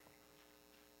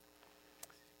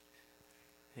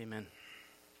Amen.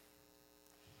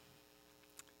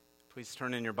 Please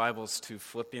turn in your Bibles to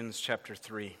Philippians chapter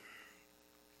 3.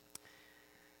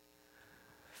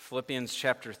 Philippians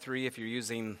chapter 3, if you're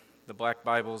using the black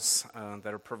Bibles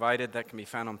that are provided, that can be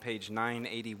found on page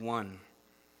 981.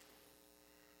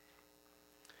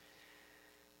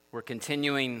 We're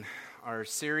continuing our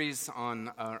series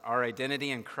on our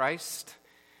identity in Christ.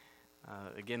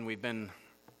 Again, we've been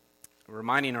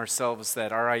reminding ourselves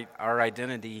that our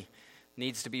identity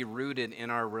needs to be rooted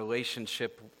in our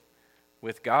relationship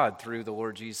with God through the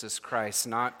Lord Jesus Christ,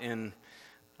 not in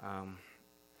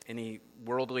any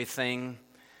worldly thing.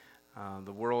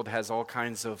 The world has all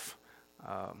kinds of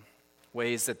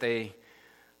ways that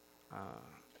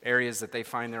areas that they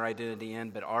find their identity in,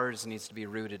 but ours needs to be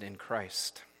rooted in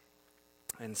Christ.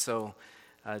 And so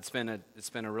it's been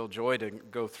a real joy to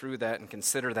go through that and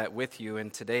consider that with you.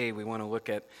 And today we want to look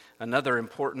at another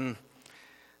important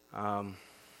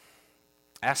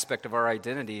aspect of our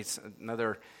identity. It's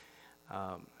another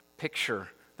picture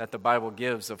that the Bible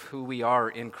gives of who we are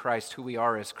in Christ, who we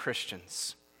are as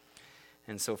Christians.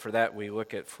 And so for that, we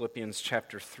look at Philippians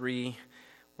chapter 3.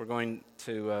 We're going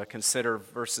to consider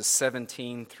verses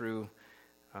 17 through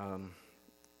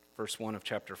verse 1 of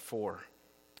chapter 4.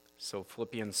 So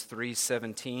Philippians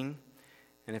 3:17.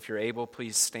 And if you're able,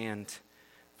 please stand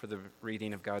for the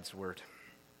reading of God's word.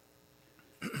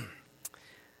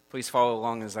 Please follow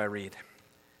along as I read.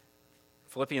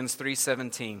 Philippians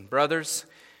 3:17. Brothers,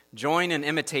 join in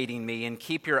imitating me and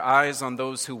keep your eyes on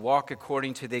those who walk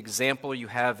according to the example you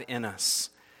have in us.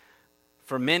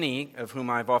 For many, of whom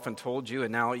I've often told you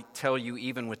and now tell you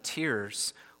even with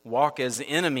tears, walk as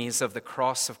enemies of the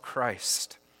cross of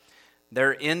Christ.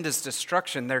 Their end is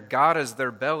destruction, their God is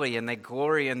their belly, and they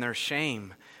glory in their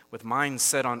shame, with minds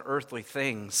set on earthly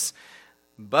things.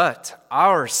 But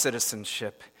our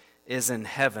citizenship is in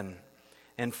heaven,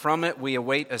 and from it we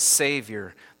await a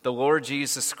Savior, the Lord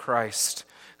Jesus Christ,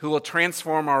 who will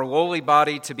transform our lowly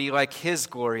body to be like His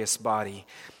glorious body,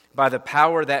 by the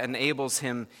power that enables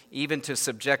Him even to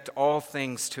subject all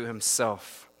things to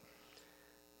Himself.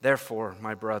 Therefore,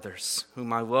 my brothers,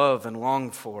 whom I love and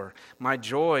long for, my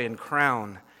joy and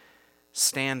crown,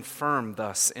 stand firm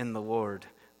thus in the Lord,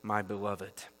 my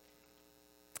beloved.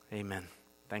 Amen.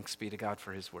 Thanks be to God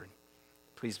for His word.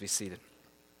 Please be seated.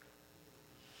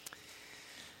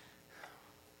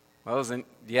 Well, do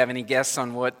you have any guess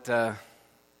on what, from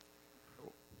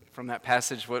that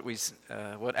passage,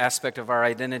 what aspect of our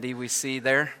identity we see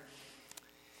there?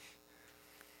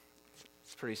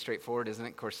 It's pretty straightforward, isn't it?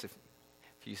 Of course, if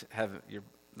you have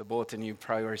the bulletin, you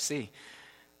probably already see.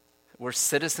 We're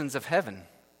citizens of heaven,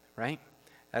 right?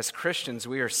 As Christians,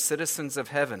 we are citizens of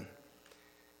heaven.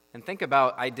 And think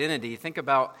about identity. Think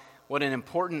about what an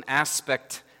important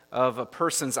aspect of a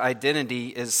person's identity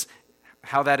is,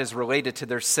 how that is related to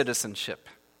their citizenship,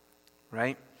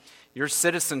 right? Your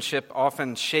citizenship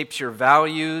often shapes your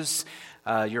values,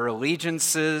 your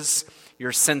allegiances,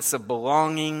 your sense of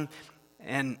belonging,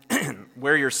 and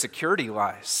where your security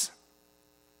lies.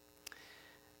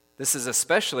 This is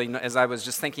especially, as I was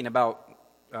just thinking about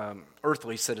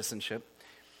earthly citizenship,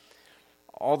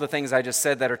 all the things I just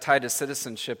said that are tied to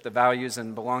citizenship, the values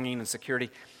and belonging and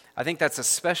security, I think that's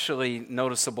especially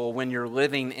noticeable when you're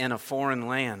living in a foreign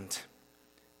land,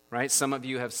 right? Some of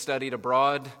you have studied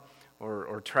abroad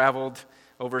or traveled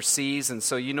overseas, and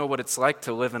so you know what it's like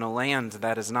to live in a land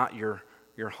that is not your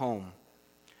home.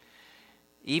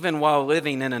 Even while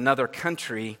living in another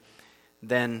country,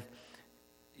 then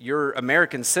your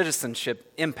American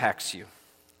citizenship impacts you,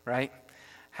 right?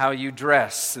 How you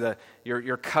dress,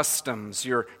 your customs,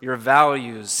 your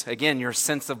values, again, your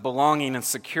sense of belonging and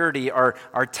security are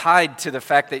tied to the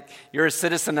fact that you're a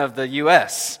citizen of the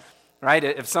U.S., right?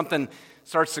 If something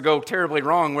starts to go terribly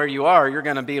wrong where you are, you're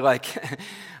going to be like,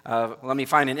 let me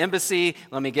find an embassy,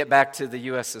 let me get back to the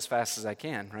U.S. as fast as I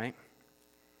can, right?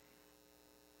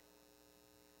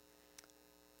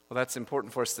 Well, that's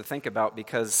important for us to think about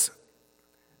because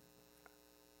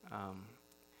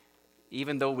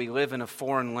even though we live in a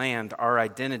foreign land, our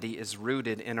identity is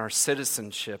rooted in our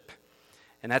citizenship.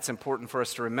 And that's important for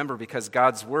us to remember because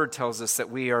God's Word tells us that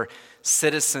we are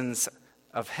citizens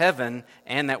of heaven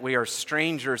and that we are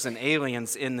strangers and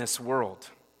aliens in this world.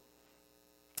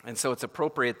 And so it's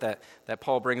appropriate that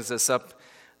Paul brings this up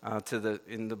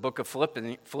in the book of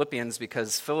Philippians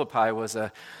because Philippi was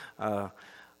a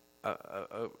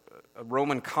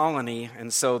Roman colony,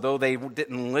 and so though they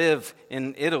didn't live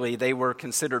in Italy, they were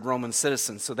considered Roman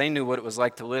citizens. So they knew what it was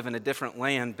like to live in a different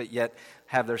land, but yet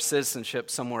have their citizenship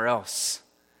somewhere else.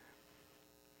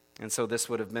 And so this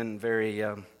would have been very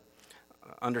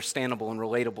understandable and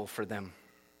relatable for them.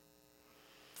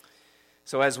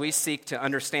 So as we seek to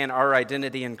understand our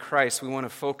identity in Christ, we want to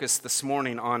focus this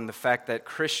morning on the fact that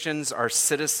Christians are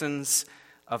citizens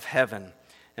of heaven.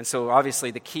 And so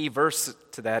obviously the key verse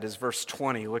to that is verse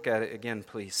 20. Look at it again,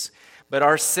 please. But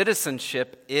our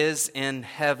citizenship is in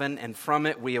heaven, and from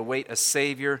it we await a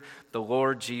Savior, the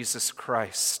Lord Jesus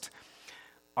Christ.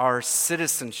 Our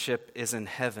citizenship is in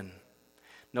heaven.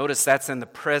 Notice that's in the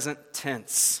present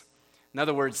tense. In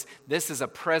other words, this is a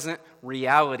present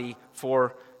reality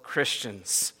for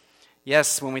Christians.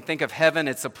 Yes, when we think of heaven,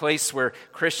 it's a place where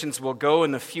Christians will go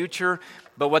in the future.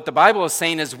 But what the Bible is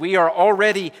saying is we are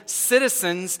already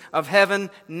citizens of heaven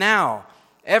now.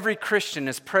 Every Christian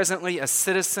is presently a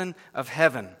citizen of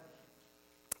heaven.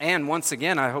 And once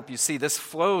again, I hope you see this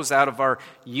flows out of our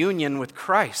union with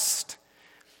Christ.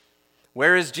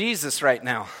 Where is Jesus right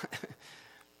now?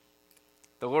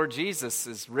 The Lord Jesus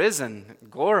is risen,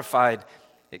 glorified,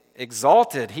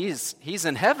 exalted. He's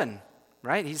in heaven,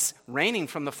 right? He's reigning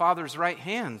from the Father's right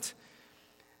hand.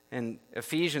 And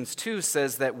Ephesians 2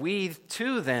 says that we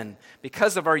too then,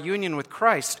 because of our union with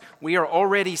Christ, we are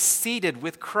already seated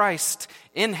with Christ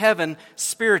in heaven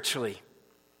spiritually.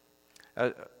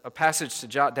 A passage to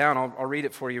jot down, I'll read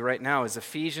it for you right now, is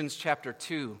Ephesians chapter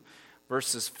 2,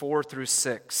 verses 4 through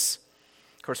 6.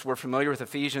 Of course, we're familiar with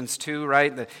Ephesians 2,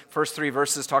 right? The first 3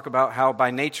 verses talk about how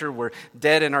by nature we're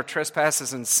dead in our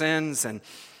trespasses and sins and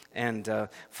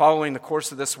following the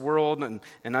course of this world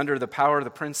and under the power of the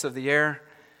prince of the air.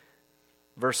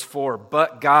 Verse 4,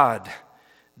 but God,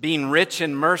 being rich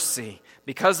in mercy,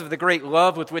 because of the great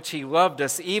love with which He loved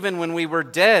us, even when we were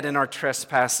dead in our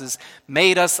trespasses,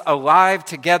 made us alive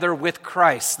together with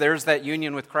Christ. There's that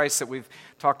union with Christ that we've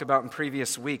talked about in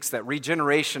previous weeks, that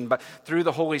regeneration, but through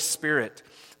the Holy Spirit.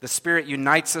 The Spirit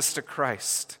unites us to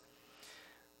Christ.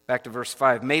 Back to verse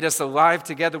 5. Made us alive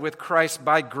together with Christ.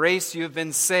 By grace you have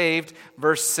been saved.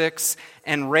 Verse 6.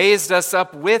 And raised us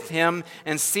up with Him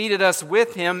and seated us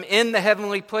with Him in the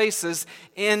heavenly places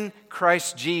in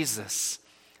Christ Jesus.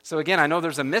 So again, I know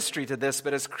there's a mystery to this,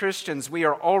 but as Christians, we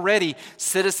are already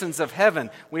citizens of heaven.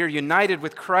 We are united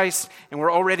with Christ and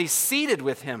we're already seated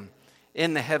with Him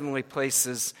in the heavenly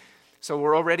places. So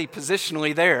we're already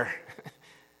positionally there.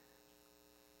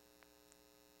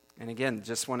 And again,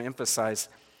 just want to emphasize,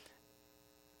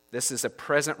 this is a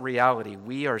present reality.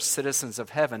 We are citizens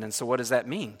of heaven. And so what does that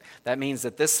mean? That means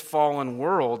that this fallen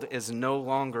world is no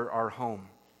longer our home.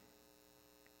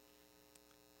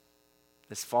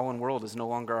 This fallen world is no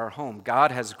longer our home.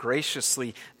 God has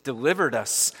graciously delivered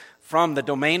us from the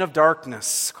domain of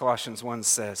darkness, Colossians 1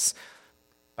 says,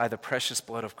 by the precious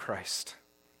blood of Christ.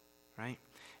 Right?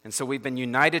 And so we've been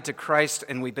united to Christ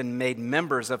and we've been made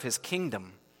members of His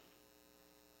kingdom.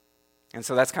 And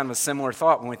so that's kind of a similar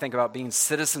thought when we think about being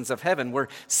citizens of heaven. We're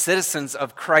citizens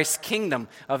of Christ's kingdom,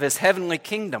 of His heavenly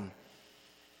kingdom,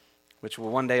 which will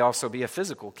one day also be a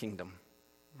physical kingdom,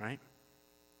 right?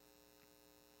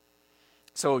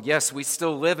 So yes, we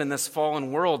still live in this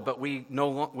fallen world, but we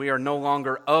are no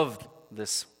longer of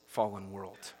this fallen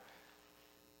world.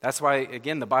 That's why,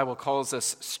 again, the Bible calls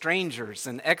us strangers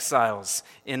and exiles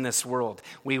in this world.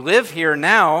 We live here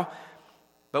now,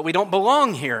 but we don't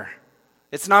belong here.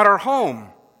 It's not our home.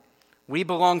 We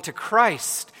belong to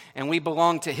Christ, and we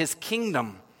belong to His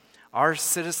kingdom. Our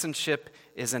citizenship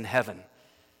is in heaven.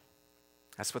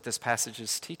 That's what this passage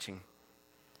is teaching.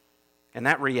 And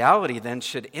that reality then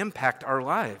should impact our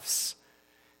lives.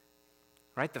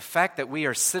 Right? The fact that we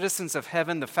are citizens of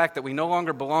heaven, the fact that we no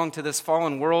longer belong to this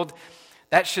fallen world,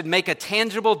 that should make a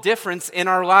tangible difference in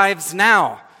our lives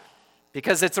now,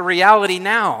 because it's a reality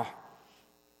now.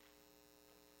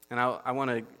 And I want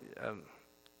to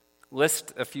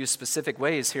list a few specific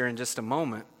ways here in just a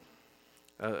moment,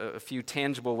 a few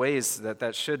tangible ways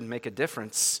that should make a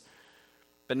difference.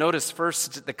 But notice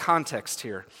first the context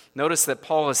here. Notice that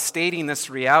Paul is stating this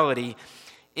reality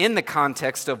in the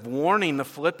context of warning the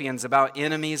Philippians about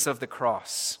enemies of the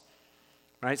cross.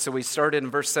 Right? So we started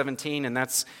in verse 17, and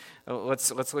let's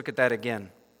look at that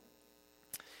again.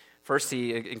 First,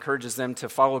 he encourages them to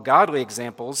follow godly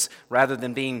examples rather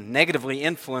than being negatively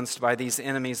influenced by these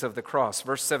enemies of the cross.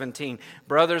 Verse 17,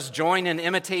 brothers, join in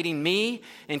imitating me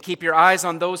and keep your eyes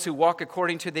on those who walk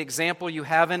according to the example you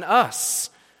have in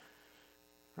us.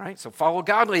 Right? So follow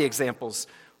godly examples.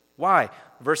 Why?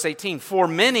 Verse 18, for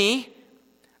many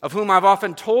of whom I've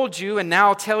often told you and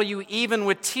now tell you even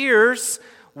with tears,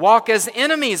 walk as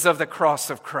enemies of the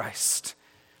cross of Christ.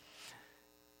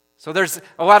 So there's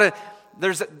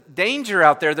danger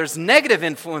out there. There's negative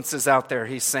influences out there,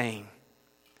 he's saying.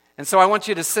 And so I want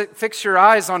you to fix your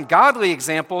eyes on godly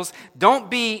examples. Don't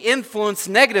be influenced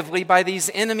negatively by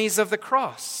these enemies of the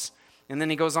cross. And then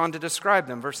he goes on to describe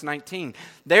them, verse 19.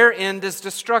 Their end is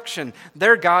destruction.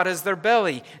 Their God is their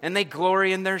belly, and they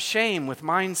glory in their shame with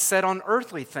minds set on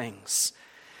earthly things.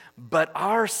 But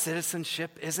our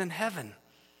citizenship is in heaven.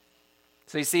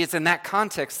 So you see, it's in that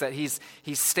context that he's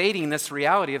stating this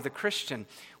reality of the Christian.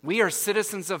 We are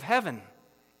citizens of heaven.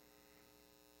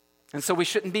 And so we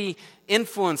shouldn't be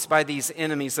influenced by these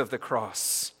enemies of the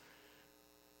cross.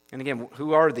 And again,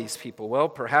 who are these people? Well,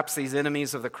 perhaps these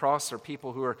enemies of the cross are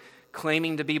people who are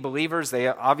claiming to be believers. They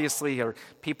obviously are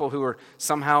people who are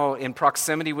somehow in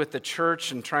proximity with the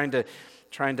church and trying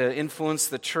to influence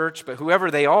the church. But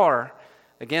whoever they are,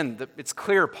 again, it's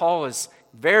clear Paul is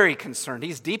very concerned.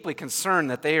 He's deeply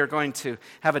concerned that they are going to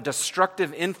have a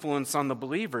destructive influence on the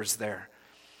believers there.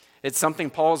 It's something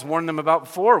Paul's warned them about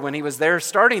before when he was there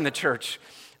starting the church,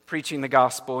 preaching the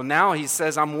gospel. And now he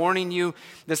says, I'm warning you,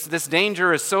 this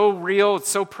danger is so real, it's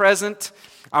so present.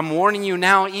 I'm warning you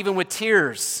now, even with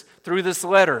tears, through this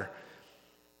letter,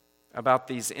 about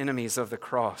these enemies of the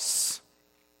cross.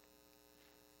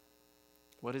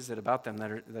 What is it about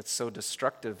them that's so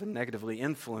destructive and negatively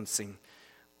influencing?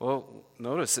 Well,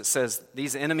 notice it says,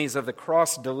 these enemies of the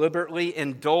cross deliberately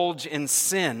indulge in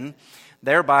sin,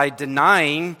 thereby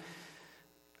denying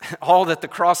all that the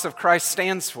cross of Christ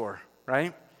stands for,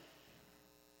 right?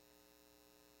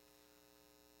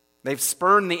 They've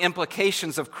spurned the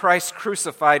implications of Christ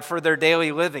crucified for their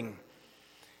daily living.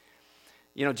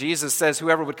 You know, Jesus says,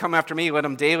 whoever would come after me, let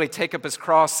him daily take up his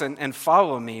cross and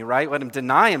follow me, right? Let him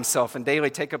deny himself and daily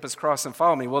take up his cross and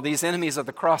follow me. Well, these enemies of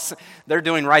the cross, they're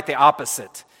doing right the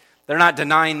opposite. They're not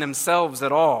denying themselves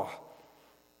at all.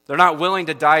 They're not willing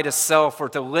to die to self or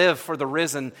to live for the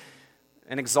risen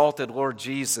and exalted Lord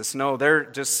Jesus. No,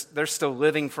 they're still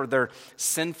living for their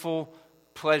sinful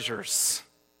pleasures.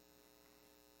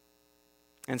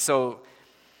 And so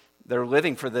they're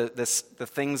living for the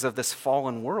things of this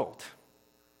fallen world.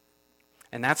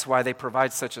 And that's why they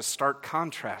provide such a stark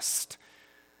contrast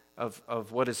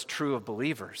of what is true of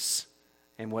believers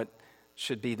and what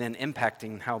should be then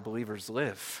impacting how believers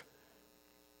live.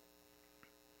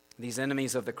 These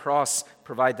enemies of the cross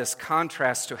provide this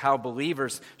contrast to how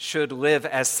believers should live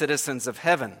as citizens of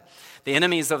heaven. The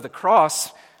enemies of the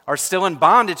cross are still in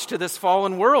bondage to this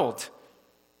fallen world,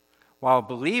 while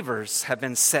believers have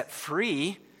been set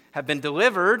free, have been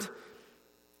delivered,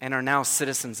 and are now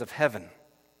citizens of heaven.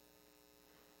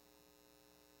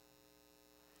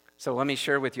 So let me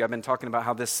share with you, I've been talking about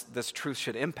how this truth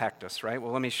should impact us, right?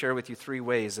 Well, let me share with you 3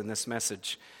 ways in this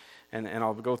message, and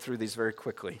I'll go through these very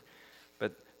quickly.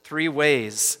 But 3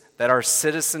 ways that our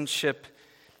citizenship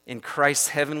in Christ's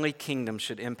heavenly kingdom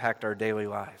should impact our daily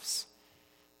lives.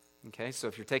 Okay, so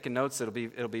if you're taking notes, it'll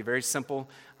be very simple.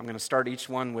 I'm going to start each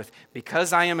one with,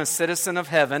 because I am a citizen of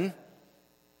heaven,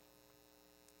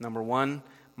 number 1,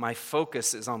 my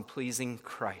focus is on pleasing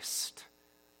Christ.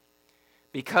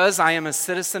 Because I am a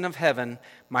citizen of heaven,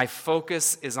 my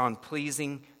focus is on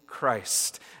pleasing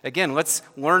Christ. Again, let's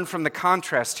learn from the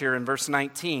contrast here in verse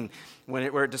 19,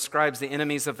 where it describes the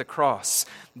enemies of the cross.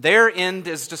 Their end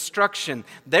is destruction.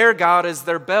 Their God is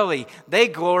their belly. They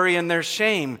glory in their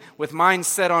shame, with minds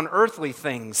set on earthly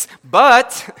things.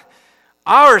 But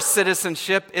our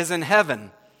citizenship is in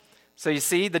heaven. So you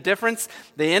see the difference?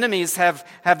 The enemies have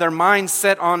their minds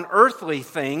set on earthly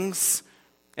things.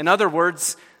 In other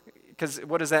words, because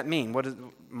what does that mean? What is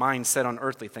mind set on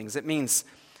earthly things? It means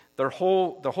the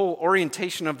whole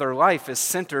orientation of their life is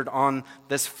centered on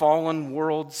this fallen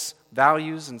world's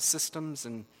values and systems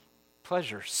and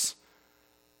pleasures.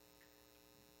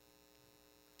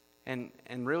 And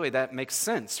really that makes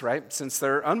sense, right? Since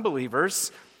they're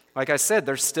unbelievers, like I said,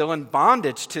 they're still in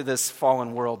bondage to this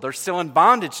fallen world. They're still in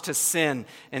bondage to sin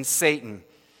and Satan.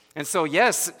 And so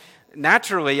yes,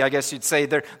 naturally, I guess you'd say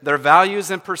their values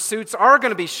and pursuits are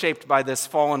going to be shaped by this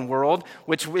fallen world,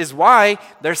 which is why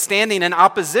they're standing in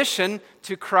opposition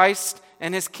to Christ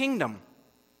and his kingdom.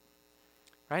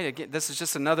 Right? Again, this is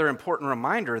just another important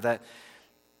reminder that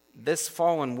this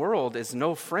fallen world is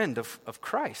no friend of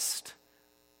Christ.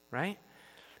 Right?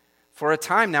 For a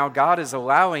time now, God is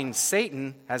allowing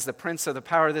Satan, as the prince of the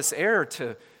power of this air,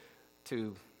 to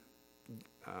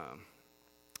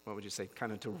what would you say,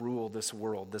 kind of to rule this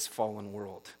world, this fallen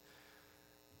world.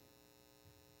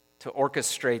 To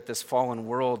orchestrate this fallen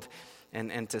world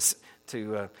and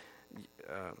to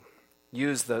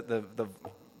use the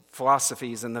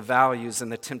philosophies and the values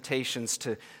and the temptations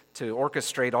to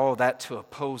orchestrate all of that to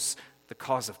oppose the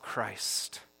cause of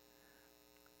Christ.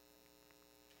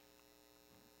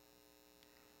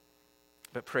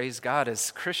 But praise God,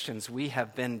 as Christians, we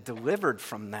have been delivered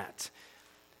from that.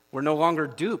 We're no longer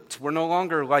duped. We're no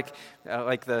longer like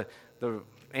the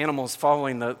animals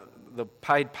following the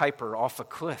Pied Piper off a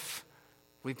cliff.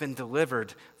 We've been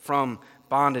delivered from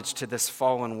bondage to this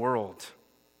fallen world.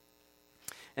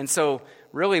 And so,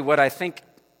 really what I think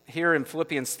here in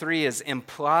Philippians 3 is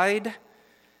implied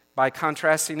by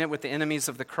contrasting it with the enemies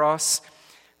of the cross.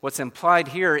 What's implied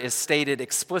here is stated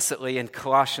explicitly in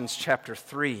Colossians chapter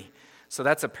 3. So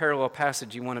that's a parallel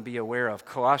passage you want to be aware of.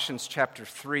 Colossians chapter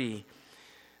 3,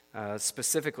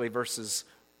 specifically verses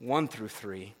 1 through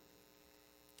 3.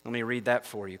 Let me read that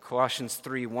for you. Colossians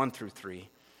 3, 1 through 3.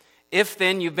 If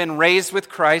then you've been raised with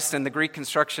Christ, and the Greek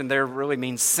construction there really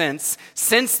means since.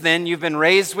 Since then you've been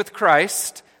raised with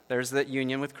Christ. There's that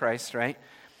union with Christ, right?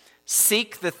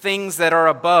 Seek the things that are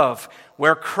above,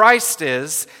 where Christ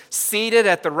is, seated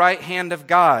at the right hand of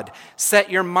God. Set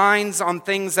your minds on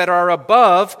things that are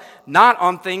above, not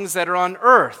on things that are on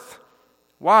earth.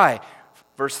 Why?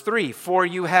 Verse 3, for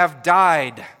you have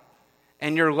died,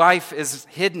 and your life is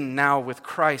hidden now with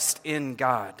Christ in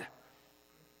God.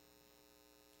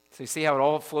 So you see how it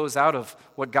all flows out of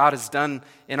what God has done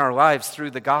in our lives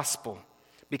through the gospel.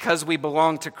 Because we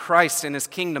belong to Christ and His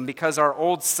kingdom, because our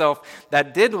old self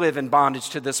that did live in bondage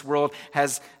to this world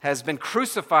has been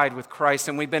crucified with Christ,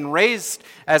 and we've been raised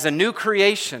as a new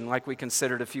creation, like we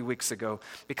considered a few weeks ago.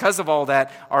 Because of all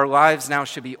that, our lives now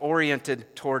should be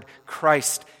oriented toward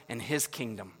Christ and His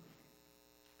kingdom.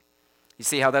 You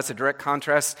see how that's a direct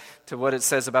contrast to what it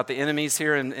says about the enemies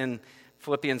here in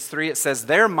Philippians 3. It says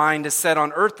their mind is set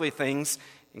on earthly things.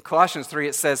 In Colossians 3,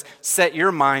 it says, set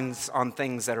your minds on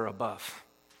things that are above.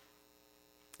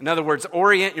 In other words,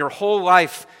 orient your whole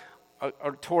life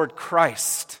toward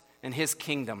Christ and His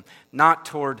kingdom, not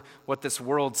toward what this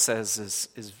world says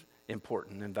is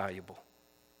important and valuable.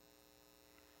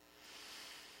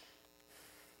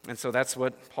 And so that's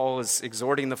what Paul is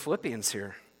exhorting the Philippians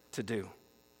here to do.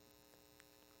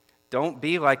 Don't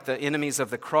be like the enemies of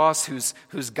the cross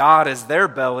whose God is their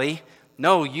belly.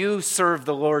 No, you serve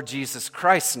the Lord Jesus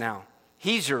Christ now.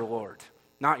 He's your Lord,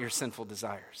 not your sinful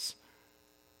desires.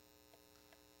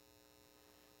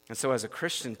 And so as a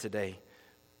Christian today,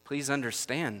 please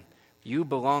understand, you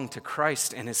belong to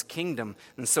Christ and His kingdom,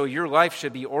 and so your life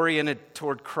should be oriented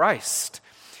toward Christ.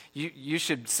 You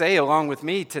should say along with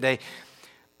me today,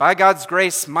 by God's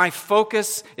grace, my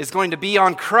focus is going to be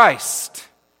on Christ.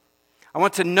 I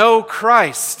want to know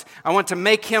Christ. I want to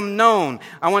make Him known.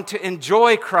 I want to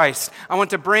enjoy Christ. I want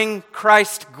to bring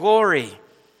Christ glory.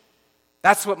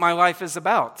 That's what my life is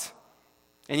about.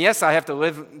 And yes, I have to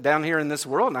live down here in this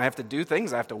world, and I have to do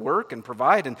things. I have to work and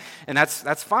provide, and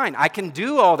that's fine. I can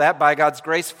do all that by God's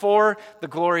grace for the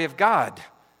glory of God.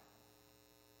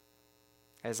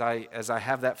 As I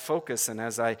have that focus, and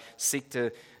as I seek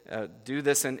to do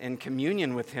this in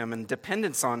communion with Him and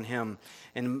dependence on Him,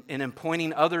 and in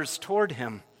pointing others toward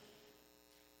Him.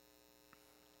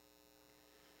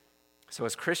 So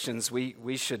as Christians,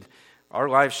 our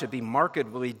lives should be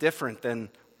markedly different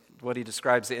than what he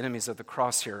describes the enemies of the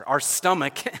cross here. Our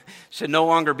stomach should no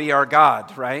longer be our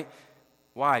God, right?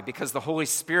 Why? Because the Holy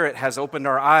Spirit has opened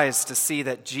our eyes to see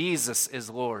that Jesus is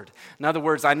Lord. In other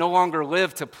words, I no longer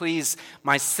live to please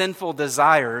my sinful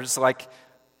desires like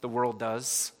the world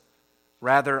does.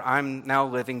 Rather, I'm now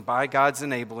living by God's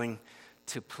enabling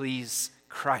to please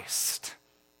Christ.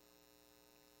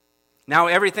 Now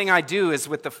everything I do is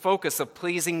with the focus of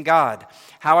pleasing God.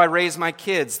 How I raise my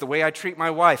kids, the way I treat my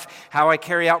wife, how I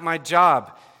carry out my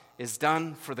job is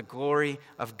done for the glory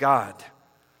of God.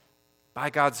 By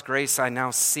God's grace, I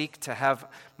now seek to have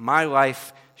my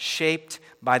life shaped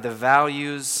by the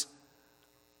values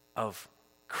of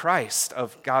Christ,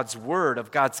 of God's Word,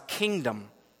 of God's kingdom,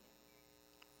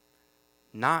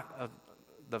 not of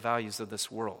the values of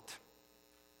this world.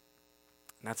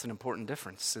 And that's an important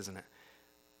difference, isn't it?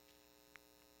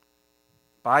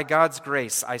 By God's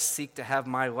grace, I seek to have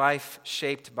my life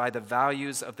shaped by the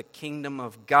values of the kingdom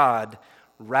of God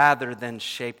rather than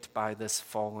shaped by this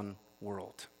fallen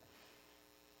world.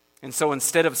 And so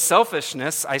instead of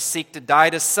selfishness, I seek to die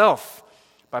to self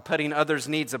by putting others'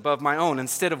 needs above my own.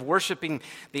 Instead of worshiping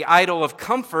the idol of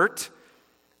comfort,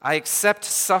 I accept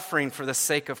suffering for the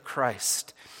sake of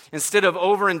Christ. Instead of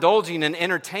overindulging in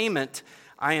entertainment,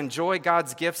 I enjoy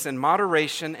God's gifts in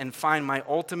moderation and find my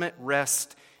ultimate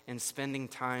rest in spending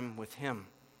time with Him.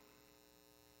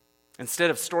 Instead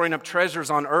of storing up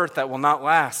treasures on earth that will not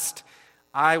last,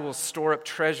 I will store up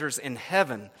treasures in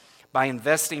heaven by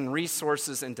investing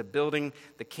resources into building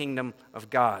the kingdom of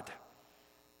God.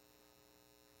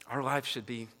 Our life should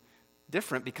be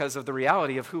different because of the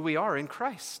reality of who we are in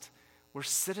Christ. We're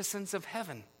citizens of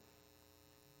heaven.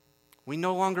 We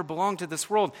no longer belong to this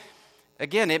world.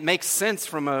 Again, it makes sense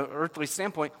from an earthly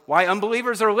standpoint why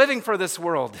unbelievers are living for this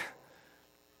world.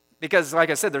 Because, like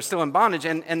I said, they're still in bondage,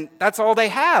 and that's all they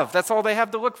have. That's all they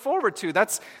have to look forward to.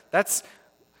 That's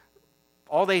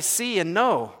all they see and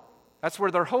know. That's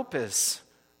where their hope is.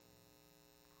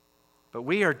 But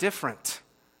we are different.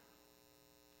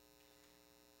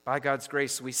 By God's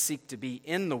grace, we seek to be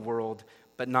in the world,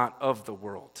 but not of the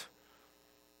world.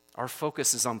 Our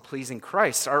focus is on pleasing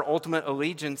Christ. Our ultimate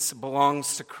allegiance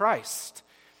belongs to Christ.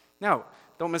 Now,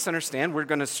 don't misunderstand. We're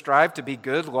going to strive to be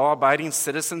good, law-abiding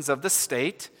citizens of the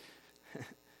state,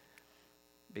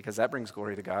 because that brings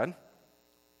glory to God.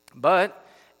 But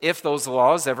if those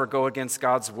laws ever go against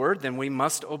God's word, then we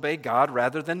must obey God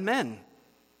rather than men.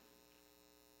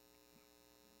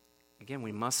 Again,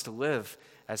 we must live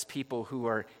as people who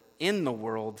are in the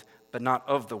world, but not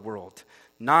of the world,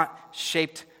 not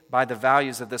shaped by the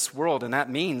values of this world. And that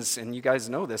means, and you guys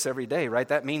know this every day, right?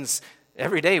 That means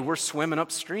every day we're swimming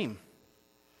upstream.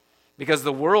 Because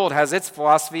the world has its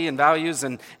philosophy and values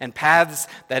and paths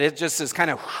that it just is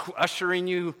kind of ushering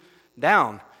you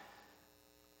down.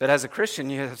 But as a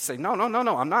Christian, you have to say, no,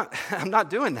 I'm not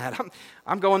doing that.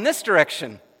 I'm going this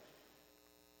direction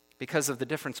because of the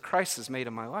difference Christ has made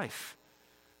in my life.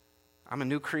 I'm a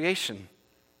new creation,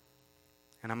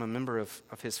 and I'm a member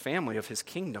of his family, of his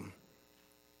kingdom.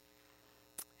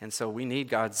 And so we need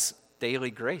God's daily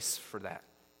grace for that,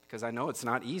 because I know it's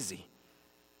not easy.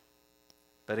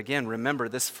 But again, remember,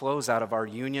 this flows out of our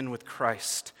union with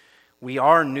Christ. We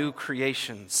are new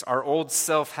creations. Our old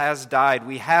self has died.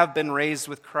 We have been raised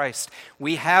with Christ.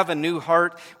 We have a new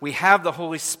heart. We have the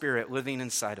Holy Spirit living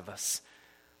inside of us.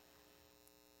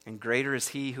 And greater is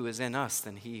He who is in us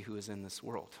than he who is in this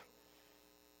world.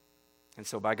 And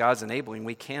so by God's enabling,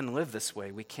 we can live this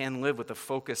way. We can live with a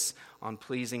focus on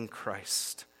pleasing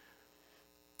Christ.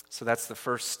 So that's the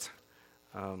first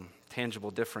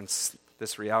tangible difference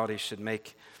this reality should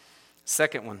make.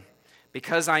 Second one,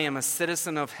 because I am a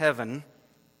citizen of heaven,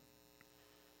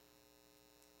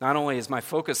 not only is my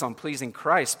focus on pleasing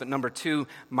Christ, but number two,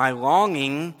 my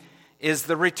longing is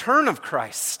the return of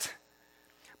Christ.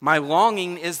 My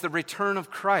longing is the return of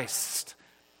Christ.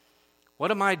 What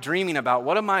am I dreaming about?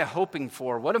 What am I hoping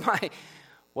for? What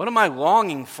am I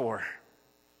longing for?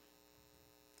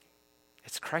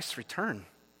 It's Christ's return.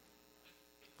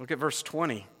 Look at verse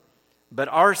 20. But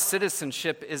our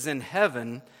citizenship is in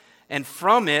heaven, and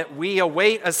from it we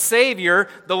await a Savior,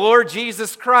 the Lord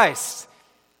Jesus Christ.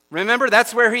 Remember,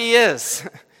 that's where He is.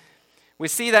 We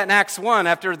see that in Acts 1,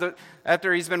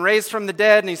 after He's been raised from the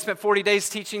dead and He spent 40 days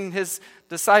teaching His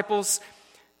disciples,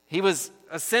 He was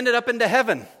ascended up into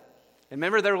heaven. And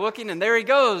remember, they're looking, and there He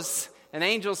goes. And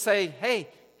angels say, hey,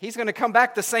 He's going to come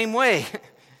back the same way.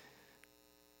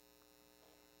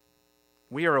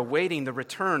 We are awaiting the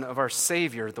return of our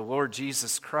Savior, the Lord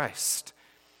Jesus Christ.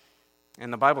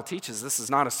 And the Bible teaches this is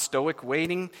not a stoic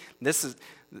waiting. This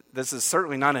is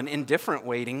certainly not an indifferent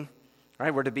waiting.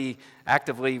 Right? We're to be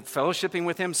actively fellowshipping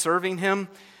with Him, serving Him.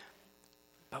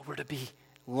 But we're to be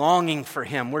longing for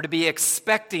Him. We're to be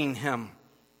expecting Him.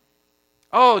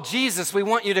 Oh, Jesus, we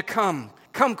want you to come.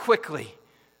 Come quickly.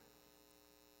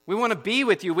 We want to be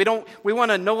with you. We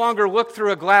want to no longer look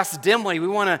through a glass dimly. We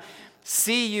want to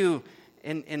see you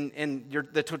in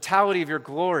the totality of your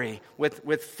glory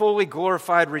with fully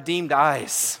glorified, redeemed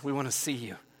eyes. We want to see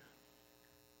you.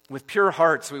 With pure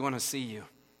hearts, we want to see you.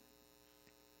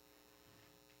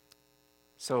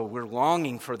 So we're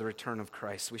longing for the return of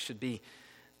Christ. We should be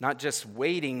not just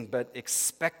waiting, but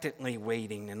expectantly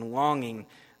waiting and longing.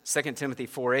 2 Timothy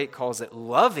 4:8 calls it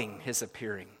loving His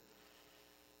appearing.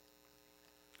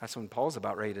 That's when Paul's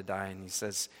about ready to die, and he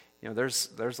says,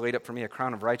 there's laid up for me a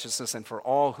crown of righteousness, and for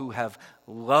all who have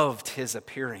loved His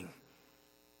appearing.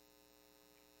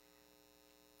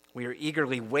 We are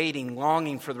eagerly waiting,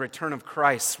 longing for the return of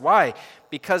Christ. Why?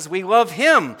 Because we love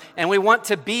Him, and we want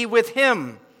to be with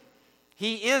Him.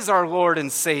 He is our Lord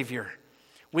and Savior.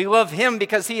 We love Him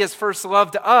because He has first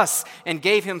loved us and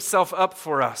gave Himself up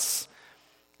for us.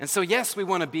 And so, yes, we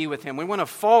want to be with Him. We want to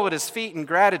fall at His feet in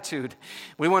gratitude.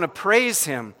 We want to praise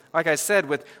Him, like I said,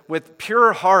 with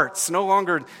pure hearts. No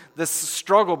longer this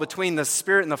struggle between the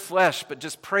spirit and the flesh, but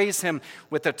just praise Him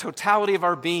with the totality of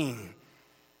our being.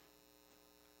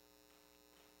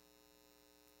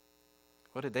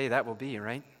 What a day that will be,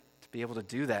 right? To be able to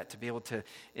do that, to be able to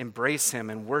embrace Him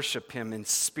and worship Him in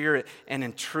spirit and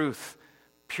in truth,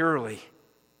 purely.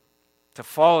 To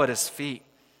fall at His feet.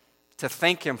 To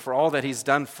thank Him for all that He's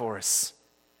done for us.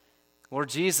 Lord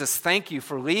Jesus, thank You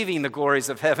for leaving the glories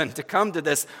of heaven to come to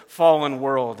this fallen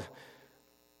world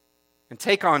and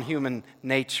take on human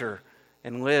nature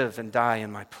and live and die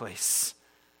in my place.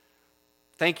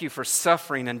 Thank You for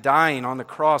suffering and dying on the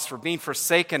cross, for being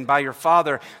forsaken by Your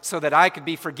Father so that I could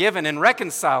be forgiven and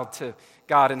reconciled to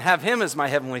God and have him as my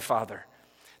heavenly Father.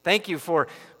 Thank you for,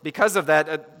 because of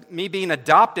that, me being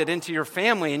adopted into your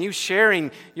family and you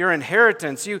sharing your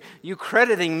inheritance, you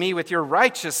crediting me with your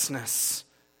righteousness.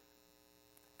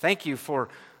 Thank you for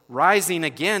rising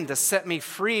again to set me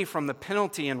free from the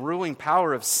penalty and ruling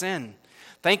power of sin.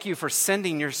 Thank you for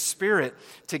sending your Spirit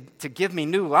to give me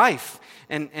new life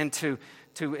and to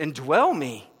indwell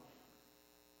me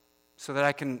so that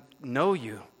I can know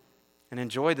you and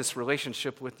enjoy this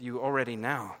relationship with you already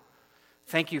now.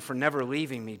 Thank you for never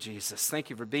leaving me, Jesus. Thank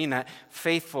you for being that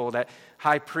faithful, that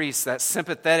high priest, that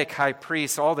sympathetic high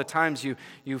priest. All the times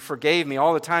you forgave me,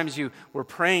 all the times you were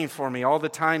praying for me, all the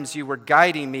times you were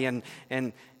guiding me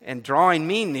and drawing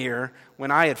me near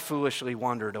when I had foolishly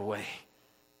wandered away.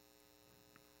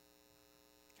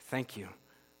 Thank you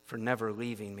for never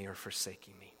leaving me or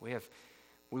forsaking me.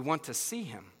 We want to see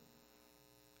him.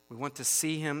 We want to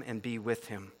see him and be with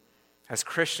him. As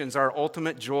Christians, our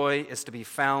ultimate joy is to be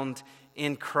found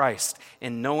in Christ,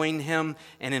 in knowing him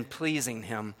and in pleasing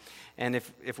him. And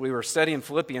if we were studying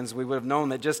Philippians, we would have known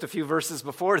that just a few verses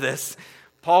before this,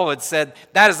 Paul had said,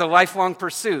 that is a lifelong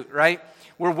pursuit, right?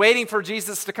 We're waiting for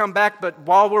Jesus to come back, but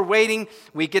while we're waiting,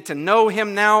 we get to know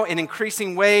him now in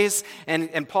increasing ways.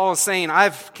 And Paul is saying,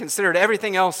 I've considered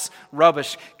everything else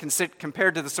rubbish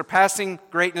compared to the surpassing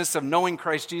greatness of knowing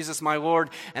Christ Jesus my Lord.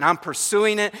 And I'm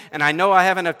pursuing it, and I know I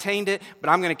haven't obtained it, but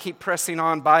I'm going to keep pressing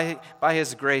on by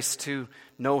his grace to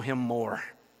know him more.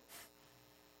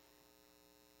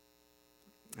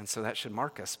 And so that should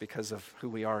mark us because of who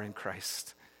we are in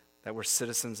Christ, that we're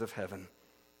citizens of heaven.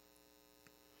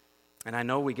 And I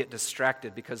know we get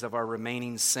distracted because of our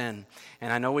remaining sin.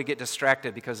 And I know we get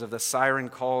distracted because of the siren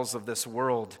calls of this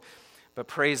world. But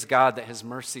praise God that his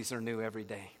mercies are new every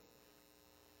day.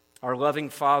 Our loving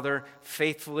Father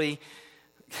faithfully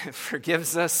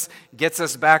forgives us, gets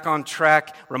us back on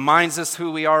track, reminds us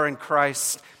who we are in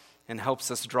Christ, and helps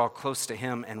us draw close to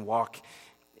him and walk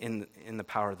in the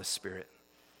power of the Spirit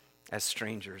as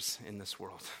strangers in this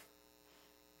world.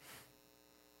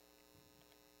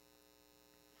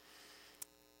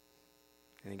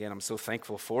 And again, I'm so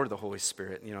thankful for the Holy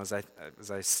Spirit. You know, as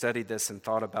I studied this and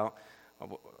thought about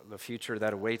the future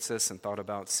that awaits us and thought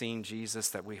about seeing Jesus,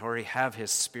 that we already have his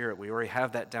Spirit. We already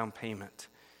have that down payment.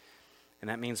 And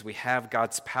that means we have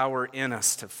God's power in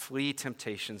us to flee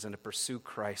temptations and to pursue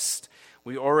Christ.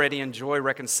 We already enjoy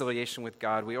reconciliation with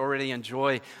God. We already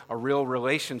enjoy a real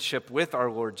relationship with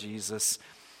our Lord Jesus.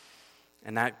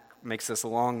 And that makes us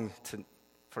long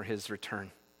for his return.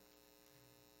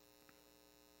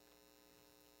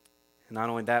 And not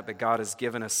only that, but God has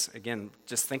given us, again,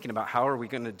 just thinking about how are we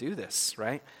going to do this,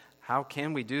 right? How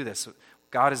can we do this?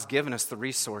 God has given us the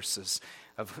resources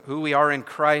of who we are in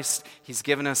Christ. He's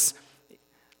given us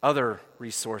other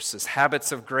resources,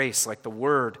 habits of grace like the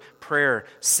word, prayer,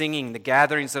 singing, the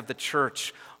gatherings of the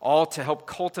church, all to help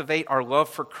cultivate our love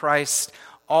for Christ,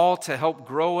 all to help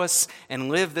grow us and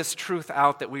live this truth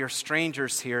out that we are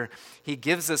strangers here. He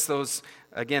gives us those,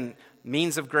 again,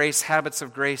 means of grace, habits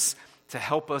of grace, to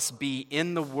help us be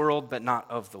in the world but not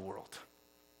of the world.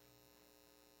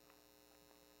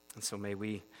 And so may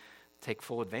we take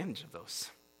full advantage of those.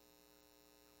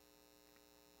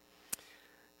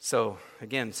 So,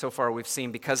 again, so far we've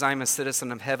seen, because I'm a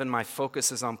citizen of heaven, my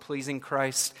focus is on pleasing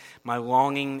Christ. My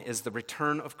longing is the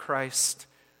return of Christ.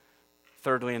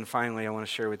 Thirdly and finally, I want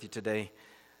to share with you today,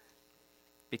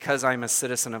 because I'm a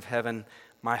citizen of heaven,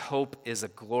 my hope is a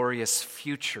glorious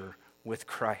future with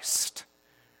Christ.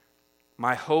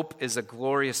 My hope is a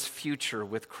glorious future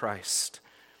with Christ.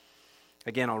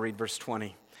 Again, I'll read verse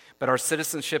 20. But our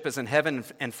citizenship is in heaven,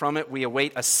 and from it we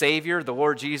await a Savior, the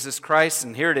Lord Jesus Christ.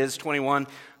 And here it is, 21,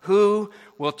 who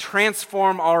will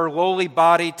transform our lowly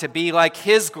body to be like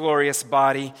his glorious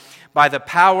body by the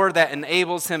power that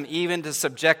enables him even to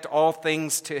subject all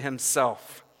things to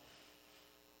himself.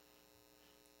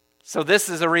 So this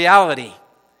is a reality.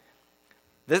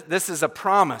 This is a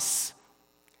promise.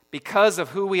 Because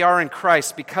of who we are in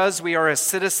Christ, because we are a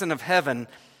citizen of heaven,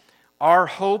 our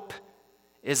hope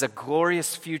is a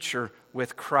glorious future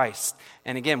with Christ.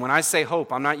 And again, when I say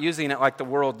hope, I'm not using it like the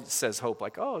world says hope,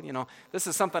 like, oh, this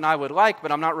is something I would like,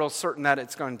 but I'm not real certain that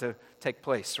it's going to take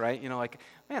place, right? Like,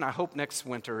 man, I hope next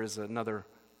winter is another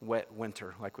wet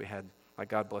winter like we had, like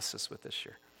God blessed us with this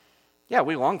year. Yeah,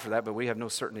 we long for that, but we have no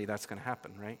certainty that's going to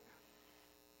happen, right?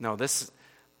 No,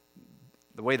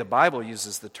 the way the Bible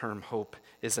uses the term hope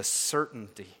is a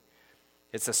certainty.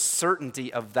 It's a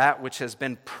certainty of that which has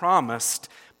been promised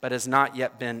but has not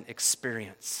yet been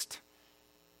experienced.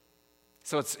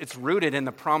 So it's rooted in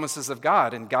the promises of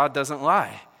God, and God doesn't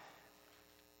lie.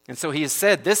 And so he has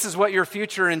said, this is what your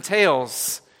future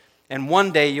entails, and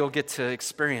one day you'll get to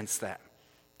experience that.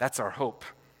 That's our hope.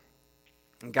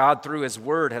 And God, through His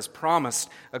Word, has promised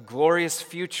a glorious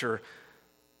future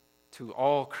to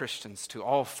all Christians, to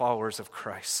all followers of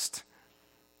Christ.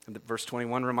 And verse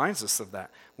 21 reminds us of that.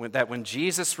 That when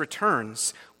Jesus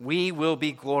returns, we will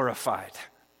be glorified.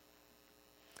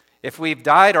 If we've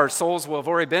died, our souls will have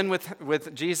already been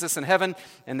with Jesus in heaven,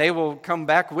 and they will come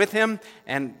back with Him,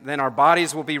 and then our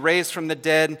bodies will be raised from the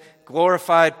dead,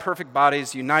 glorified, perfect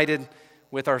bodies, united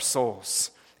with our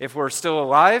souls. If we're still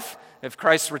alive, if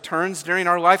Christ returns during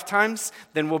our lifetimes,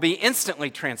 then we'll be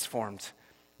instantly transformed,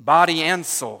 body and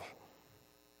soul.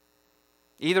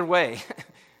 Either way,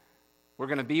 we're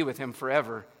going to be with Him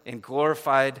forever in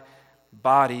glorified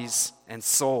bodies and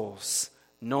souls.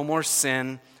 No more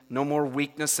sin, no more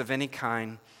weakness of any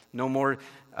kind, no more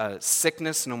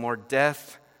sickness, no more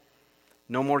death,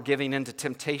 no more giving in to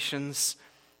temptations.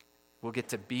 We'll get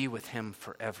to be with Him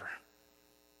forever.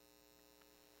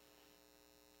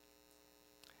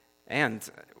 And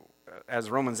as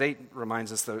Romans 8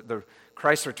 reminds us, the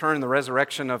Christ's return and the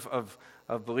resurrection of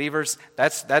believers,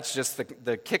 that's just the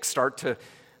kickstart to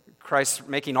Christ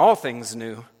making all things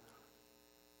new,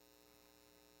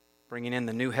 bringing in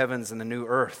the new heavens and the new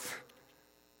earth.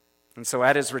 And so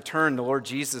at His return, the Lord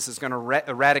Jesus is going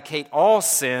to eradicate all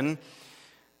sin,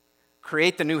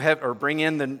 create the new or bring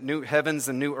in the new heavens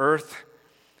and new earth.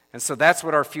 And so that's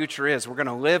what our future is. We're going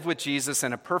to live with Jesus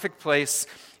in a perfect place,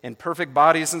 in perfect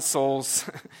bodies and souls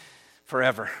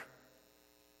forever.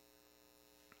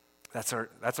 That's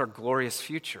our glorious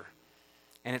future.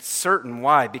 And it's certain.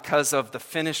 Why? Because of the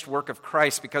finished work of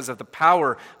Christ, because of the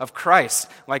power of Christ,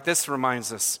 like this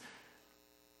reminds us.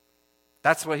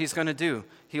 That's what He's going to do.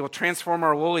 He will transform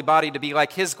our lowly body to be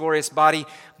like His glorious body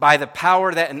by the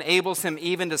power that enables Him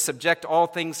even to subject all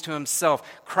things to Himself.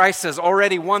 Christ has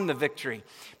already won the victory.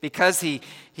 Because He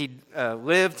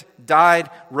lived,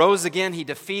 died, rose again, He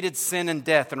defeated sin and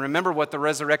death. And remember what the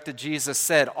resurrected Jesus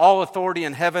said, all authority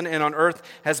in heaven and on earth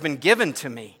has been given to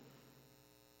me.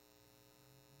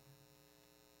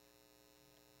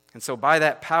 And so by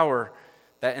that power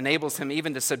that enables Him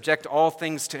even to subject all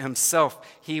things to Himself,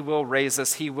 He will raise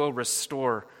us, He will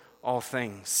restore all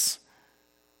things.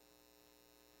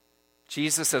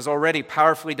 Jesus has already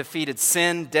powerfully defeated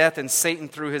sin, death, and Satan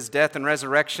through His death and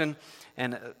resurrection.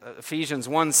 And Ephesians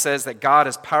 1 says that God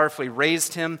has powerfully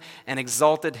raised Him and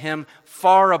exalted Him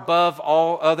far above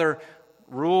all other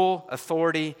rule,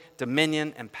 authority,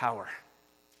 dominion, and power.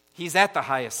 He's at the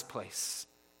highest place.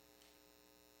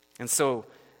 And so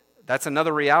that's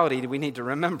another reality that we need to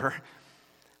remember.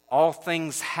 All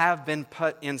things have been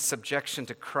put in subjection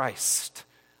to Christ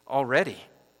already.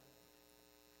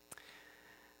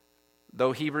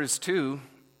 Though Hebrews 2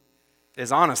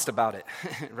 is honest about it,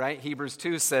 right? Hebrews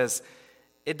 2 says,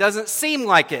 it doesn't seem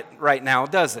like it right now,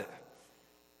 does it?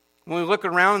 When we look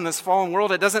around in this fallen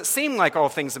world, it doesn't seem like all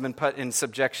things have been put in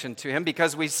subjection to Him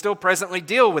because we still presently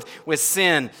deal with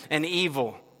sin and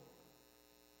evil.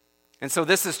 And so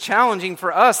this is challenging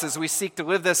for us as we seek to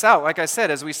live this out. Like I said,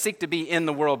 as we seek to be in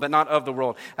the world but not of the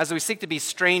world. As we seek to be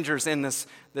strangers in this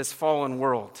fallen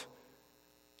world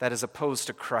that is opposed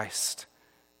to Christ.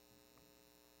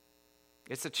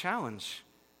 It's a challenge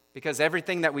because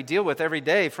everything that we deal with every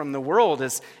day from the world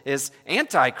is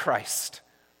anti-Christ.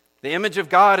 The image of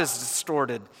God is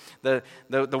distorted. The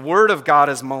word of God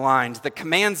is maligned. The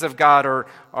commands of God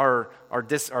are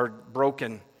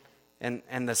broken.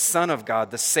 And the Son of God,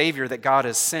 the Savior that God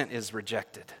has sent, is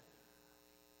rejected.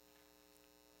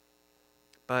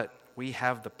 But we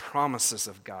have the promises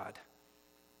of God.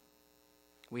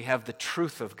 We have the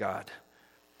truth of God.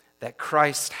 That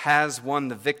Christ has won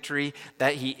the victory.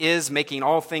 That He is making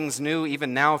all things new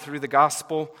even now through the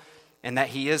gospel. And that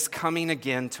He is coming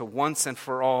again to once and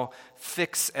for all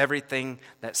fix everything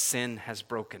that sin has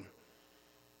broken.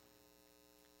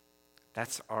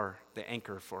 That's the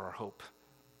anchor for our hope.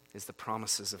 Is the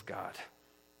promises of God.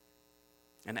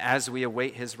 And as we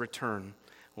await His return,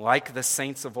 like the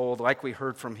saints of old, like we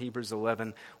heard from Hebrews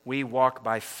 11, we walk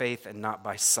by faith and not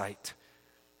by sight.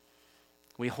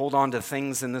 We hold on to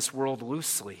things in this world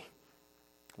loosely.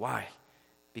 Why?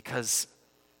 Because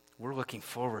we're looking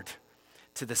forward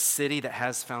to the city that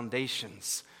has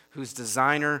foundations, whose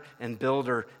designer and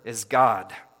builder is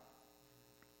God.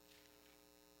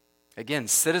 Again,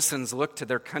 citizens look to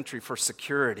their country for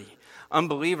security.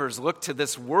 Unbelievers look to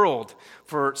this world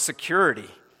for security,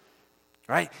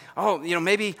 right? Oh,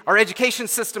 maybe our education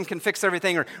system can fix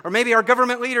everything, or maybe our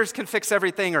government leaders can fix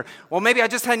everything, or well, maybe I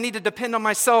just need to depend on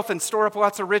myself and store up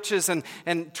lots of riches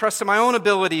and trust in my own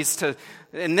abilities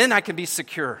and then I can be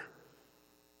secure.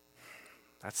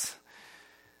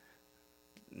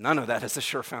 None of that is a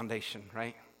sure foundation,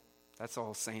 right? That's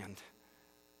all sand.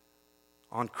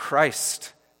 on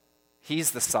Christ.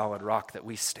 He's the solid rock that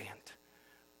we stand.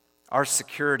 Our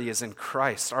security is in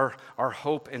Christ. Our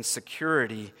hope and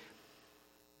security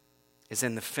is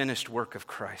in the finished work of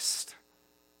Christ.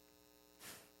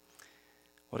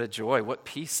 What a joy, what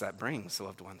peace that brings,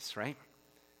 loved ones, right?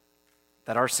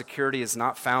 That our security is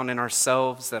not found in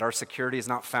ourselves, that our security is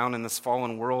not found in this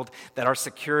fallen world, that our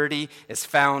security is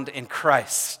found in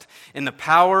Christ, in the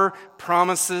power,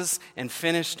 promises, and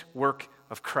finished work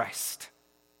of Christ.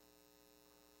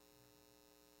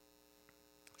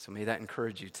 So may that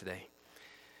encourage you today.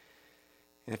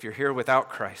 And if you're here without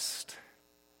Christ,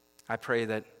 I pray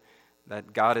that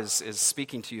God is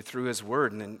speaking to you through His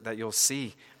Word, and that you'll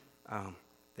see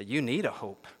that you need a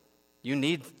hope. You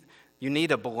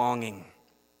need a belonging.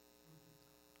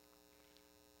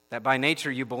 That by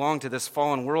nature you belong to this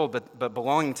fallen world, but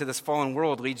belonging to this fallen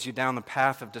world leads you down the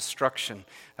path of destruction.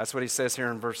 That's what he says here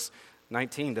in verse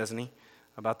 19, doesn't he?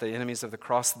 About the enemies of the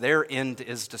cross. Their end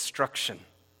is destruction.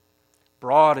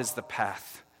 Broad is the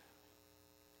path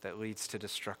that leads to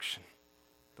destruction,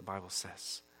 the Bible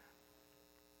says.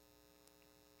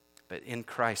 But in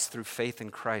Christ, through faith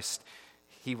in Christ,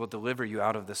 He will deliver you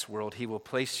out of this world. He will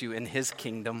place you in His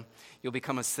kingdom. You'll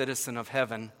become a citizen of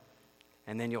heaven,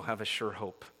 and then you'll have a sure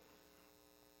hope.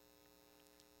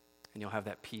 And you'll have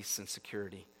that peace and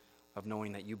security of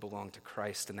knowing that you belong to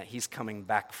Christ and that He's coming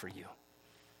back for you.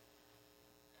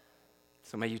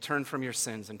 So may you turn from your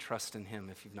sins and trust in Him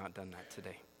if you've not done that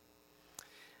today.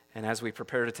 And as we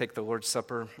prepare to take the Lord's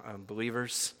Supper,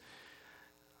 believers,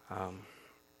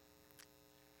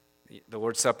 the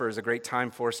Lord's Supper is a great time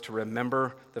for us to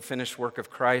remember the finished work of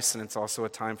Christ, and it's also a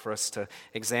time for us to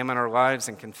examine our lives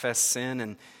and confess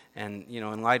sin. And you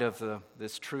know, in light of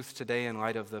this truth today, in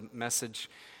light of the message,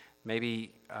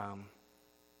 maybe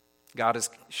God is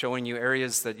showing you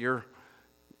areas that you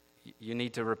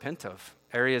need to repent of,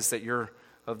 areas that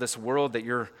of this world that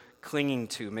you're clinging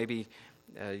to. Maybe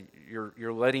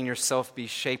you're letting yourself be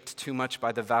shaped too much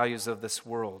by the values of this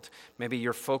world. Maybe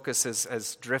your focus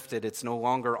has drifted. It's no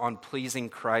longer on pleasing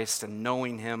Christ and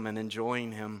knowing Him and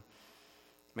enjoying Him.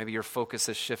 Maybe your focus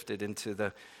has shifted into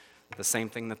the same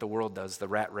thing that the world does, the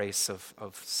rat race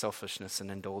of selfishness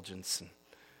and indulgence.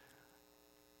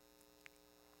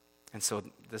 And so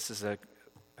this is an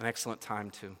excellent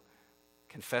time to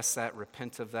confess that,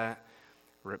 repent of that,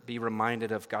 be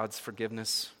reminded of God's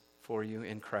forgiveness for you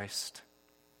in Christ.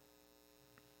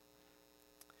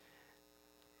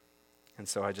 And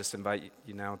so I just invite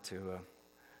you now to,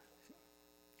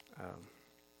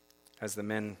 as the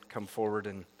men come forward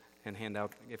and hand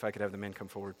out, if I could have the men come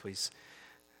forward, please.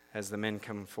 As the men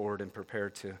come forward and prepare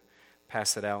to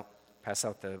pass out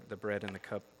the bread and the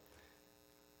cup,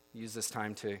 use this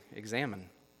time to examine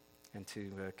and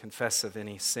to confess of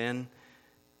any sin,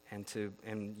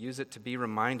 and use it to be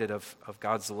reminded of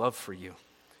God's love for you.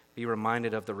 Be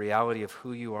reminded of the reality of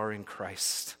who you are in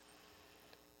Christ,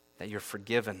 that you're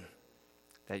forgiven,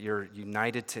 that you're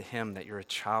united to Him, that you're a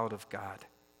child of God,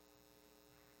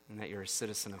 and that you're a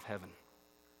citizen of heaven.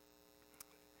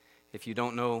 If you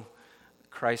don't know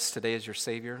Christ today as your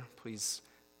Savior, please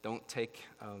don't take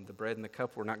the bread and the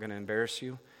cup. We're not going to embarrass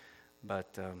you,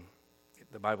 but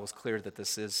the Bible's clear that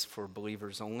this is for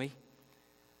believers only.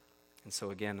 And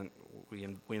so again,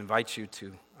 we invite you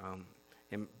to,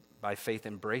 by faith,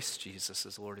 embrace Jesus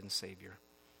as Lord and Savior.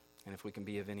 And if we can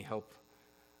be of any help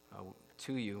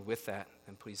to you with that,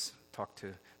 then please talk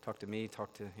to me,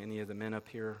 talk to any of the men up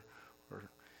here, or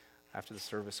after the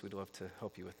service, we'd love to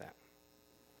help you with that.